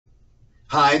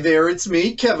Hi there, it's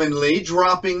me, Kevin Lee,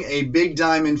 dropping a big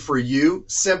diamond for you,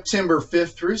 September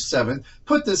 5th through 7th.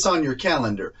 Put this on your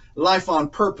calendar, Life on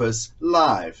Purpose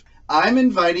Live. I'm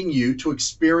inviting you to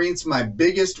experience my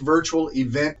biggest virtual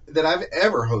event that I've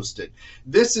ever hosted.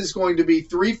 This is going to be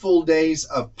 3 full days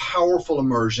of powerful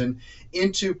immersion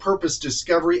into purpose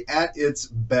discovery at its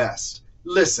best.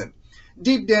 Listen,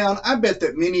 deep down, I bet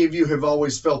that many of you have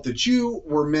always felt that you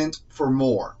were meant for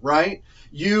more, right?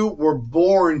 You were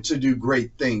born to do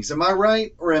great things. Am I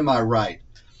right or am I right?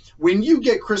 When you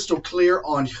get crystal clear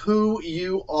on who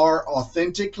you are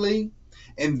authentically,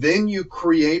 and then you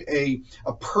create a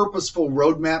purposeful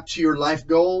roadmap to your life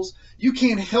goals, you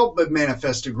can't help but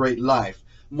manifest a great life.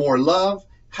 More love,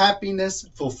 happiness,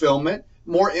 fulfillment,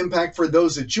 more impact for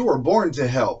those that you are born to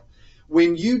help.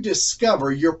 When you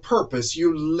discover your purpose,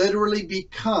 you literally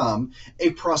become a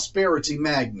prosperity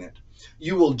magnet.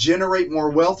 You will generate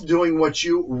more wealth doing what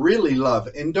you really love.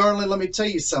 And darling, let me tell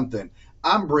you something.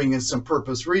 I'm bringing some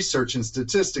purpose research and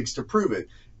statistics to prove it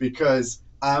because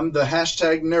I'm the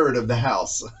hashtag nerd of the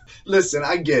house. Listen,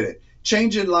 I get it.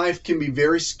 Change in life can be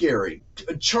very scary.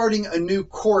 Charting a new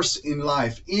course in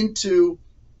life into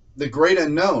the great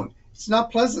unknown, it's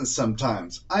not pleasant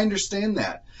sometimes. I understand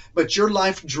that. But your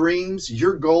life dreams,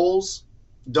 your goals,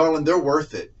 darling, they're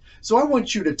worth it. So I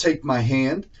want you to take my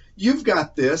hand. You've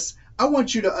got this. I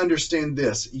want you to understand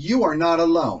this. You are not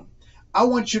alone. I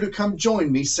want you to come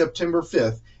join me September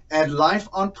 5th at Life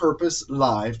on Purpose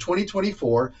Live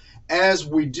 2024 as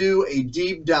we do a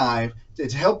deep dive to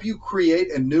help you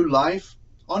create a new life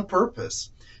on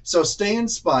purpose. So stay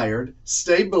inspired,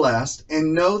 stay blessed,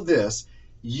 and know this,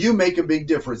 you make a big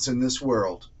difference in this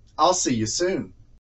world. I'll see you soon.